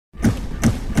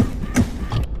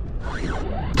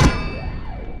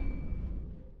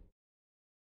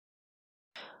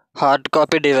Hard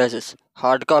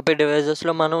copy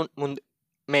డివైజెస్లో మనం ముందు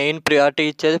main priority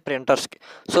ఇచ్చేది ప్రింటర్స్కి.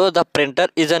 So the printer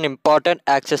is an important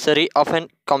accessory of an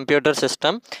computer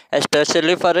system,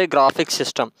 especially for a graphics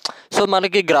system. So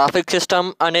మనకి graphic system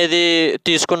అనేది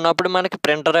తీసుకున్నప్పుడు మనకి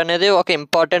printer అనేది ఒక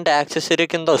ఇంపార్టెంట్ యాక్సెసరీ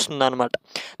కింద వస్తుంది అనమాట.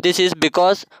 This is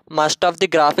because must of the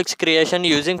graphics creation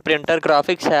using printer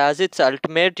graphics has its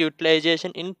ultimate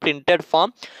utilisation in printed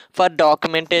form for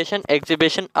documentation,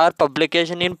 exhibition are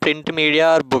publication in print media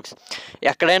are books.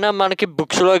 ఎక్కడైనా మనకి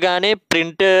బుక్స్లో కానీ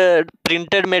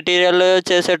printed material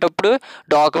చేసేటప్పుడు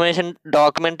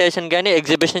documentation కానీ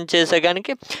exhibition చేసే కానీ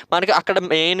మనకి అక్కడ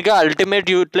మెయిన్గా అల్టిమేట్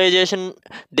యూటిలైజేషన్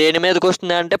దేని మీదకి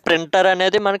వస్తుంది అంటే ప్రింటర్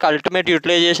అనేది మనకి అల్టిమేట్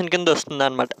యూటిలైజేషన్ కింద వస్తుంది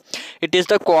అనమాట. It is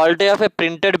the quality of a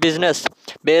printed business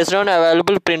based on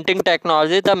available printing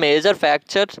technology. The major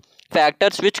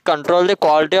factors which control the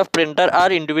quality of printer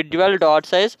are individual dot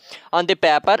size on the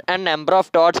paper and number of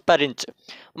dots per inch.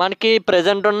 మనకి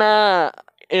present ఉన్న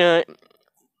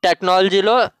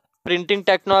టెక్నాలజీలో printing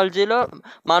టెక్నాలజీలో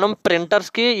మనం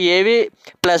ప్రింటర్స్కి ఏవి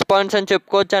plus points అని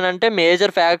చెప్పుకోవచ్చు అని అంటే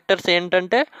మేజర్ ఫ్యాక్టర్స్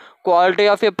ఏంటంటే క్వాలిటీ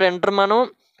ఆఫ్ ఏ ప్రింటర్ మనం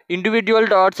ఇండివిజువల్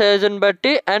డాట్ సైజుని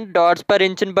బట్టి అండ్ డాట్స్ పర్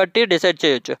ఇంచ్ని బట్టి డిసైడ్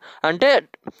చేయొచ్చు. అంటే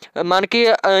మనకి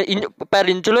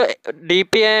పర్ ఇంచులో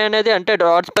డిపిఐ అనేది అంటే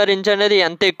డాట్స్ పర్ ఇంచ్ అనేది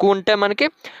ఎంత ఎక్కువ ఉంటే మనకి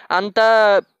అంత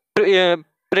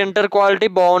ప్రింటర్ క్వాలిటీ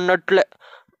బాగున్నట్లు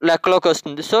లెక్కలోకి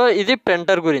వస్తుంది. సో ఇది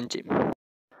ప్రింటర్ గురించి.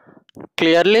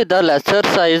 Clearly the lesser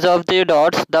size of the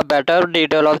dots the better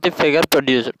detail of the figure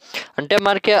produced. అంటే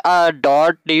మనకి ఆ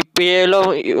డాట్ డిపిఏలో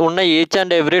ఉన్న ఈచ్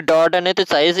అండ్ ఎవ్రీ డాట్ అనేది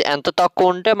సైజ్ ఎంత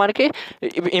తక్కువ ఉంటే మనకి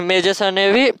ఇమేజెస్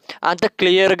అనేవి అంత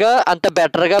క్లియర్గా అంత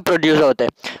బెటర్గా ప్రొడ్యూస్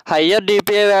అవుతాయి. Higher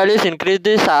DPA values increase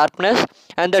the sharpness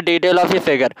and the detail of the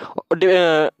figure.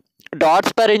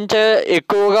 Dots per inch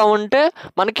ఎక్కువగా ఉంటే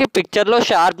మనకి పిక్చర్లో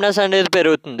షార్ప్నెస్ అనేది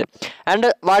పెరుగుతుంది. అండ్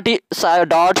వాటి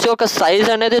డాట్స్ యొక్క సైజ్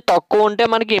అనేది తక్కువ ఉంటే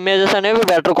మనకి ఇమేజెస్ అనేవి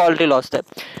బెటర్ క్వాలిటీలో వస్తాయి.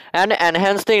 And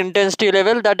enhance the intensity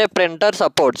level that A printer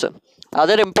supports.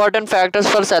 Other important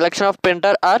factors for selection of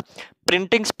printer are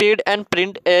printing speed and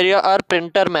print area are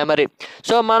printer memory.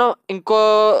 So మనం ఇంకో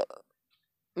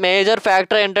మేజర్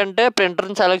ఫ్యాక్టర్ ఏంటంటే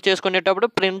ప్రింటర్ని సెలెక్ట్ చేసుకునేటప్పుడు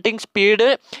printing speed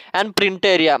and print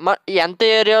area. ఎంత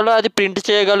ఏరియాలో అది print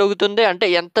చేయగలుగుతుంది అంటే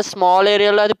ఎంత స్మాల్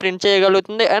ఏరియాలో అది ప్రింట్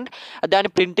చేయగలుగుతుంది అండ్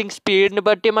దాని ప్రింటింగ్ స్పీడ్ని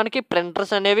బట్టి మనకి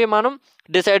ప్రింటర్స్ అనేవి మనం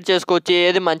డిసైడ్ చేసుకోవచ్చు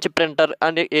ఏది మంచి ప్రింటర్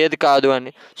అని ఏది కాదు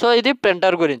అని. సో ఇది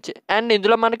ప్రింటర్ గురించి. అండ్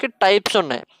ఇందులో మనకి టైప్స్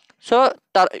ఉన్నాయి. సో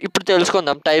ఇప్పుడు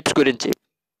తెలుసుకుందాం టైప్స్ గురించి.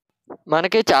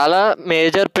 మనకి చాలా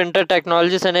మేజర్ ప్రింటర్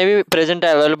టెక్నాలజీస్ అనేవి ప్రజెంట్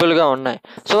అవైలబుల్గా ఉన్నాయి.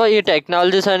 సో ఈ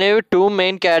టెక్నాలజీస్ అనేవి 2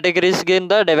 మెయిన్ కేటగిరీస్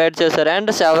కింద డివైడ్ చేశారు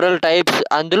అండ్ సెవరల్ టైప్స్.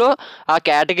 అందులో ఆ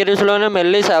కేటగిరీస్లోనే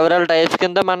మళ్ళీ సెవరల్ టైప్స్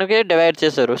కింద మనకి డివైడ్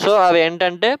చేశారు. సో అవి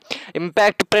ఏంటంటే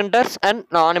impact printers and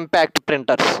non impact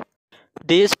printers.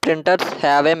 These printers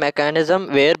have a mechanism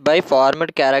whereby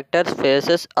formed characters,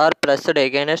 faces are pressed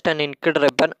against an inked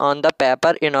ribbon on the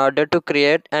paper in order to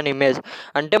create an image.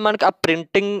 అంటే మనకి ఆ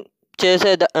printing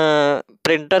చేసే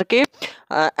ప్రింటర్కి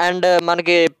and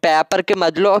మనకి పేపర్కి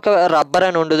మధ్యలో ఒక rubber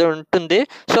అని ఉంటుంది.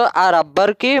 సో ఆ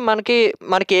రబ్బర్కి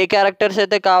మనకి ఏ క్యారెక్టర్స్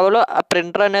అయితే కావాలో ఆ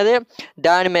ప్రింటర్ అనేది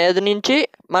దాని మీద నుంచి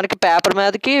మనకి పేపర్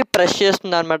మీదకి ప్రెస్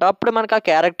చేస్తుంది అనమాట. అప్పుడు మనకి ఆ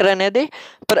క్యారెక్టర్ అనేది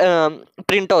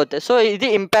ప్రింట్ అవుతాయి. సో ఇది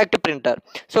impact printer.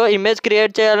 So image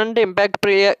create చేయాలంటే ఇంపాక్ట్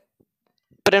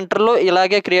ప్రింటర్లో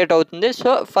ఇలాగే క్రియేట్ అవుతుంది.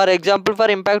 So for example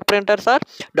for impact printers are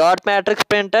dot matrix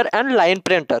printer and line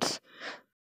printers.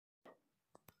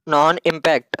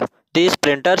 Non-impact. These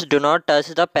printers do not touch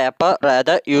the paper,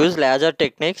 rather use laser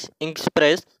techniques, ink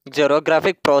sprays,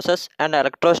 xerographic process and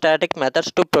electrostatic methods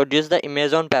to produce the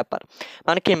image on paper.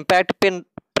 మనకి impact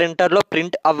ప్రింటర్లో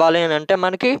print అవ్వాలి అని అంటే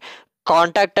మనకి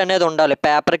contact అనేది ఉండాలి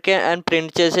పేపర్కి and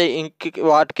print చేసే ఇంక్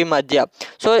వాటికి మధ్య.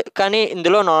 సో కానీ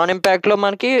ఇందులో నాన్ ఇంపాక్ట్లో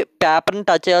మనకి పేపర్ని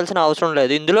టచ్ చేయాల్సిన అవసరం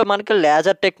లేదు. ఇందులో మనకి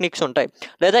లేజర్ టెక్నిక్స్ ఉంటాయి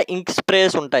లేదా ఇంక్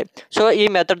స్ప్రేస్ ఉంటాయి. సో ఈ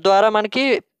మెథడ్ ద్వారా మనకి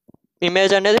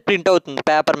ఇమేజ్ అనేది ప్రింట్ అవుతుంది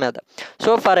పేపర్ మీద. So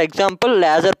for example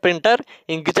laser printer,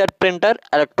 inkjet printer,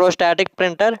 electrostatic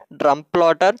printer, drum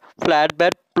platter, flat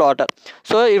bed platter.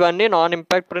 So ఇవన్నీ నాన్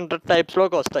ఇంపాక్ట్ ప్రింటర్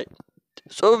టైప్స్లోకి వస్తాయి.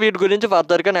 సో వీటి గురించి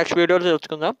ఫర్దర్గా నెక్స్ట్ వీడియోలో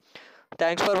తెలుసుకుందాం.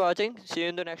 Thanks for watching. See you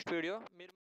in the next video.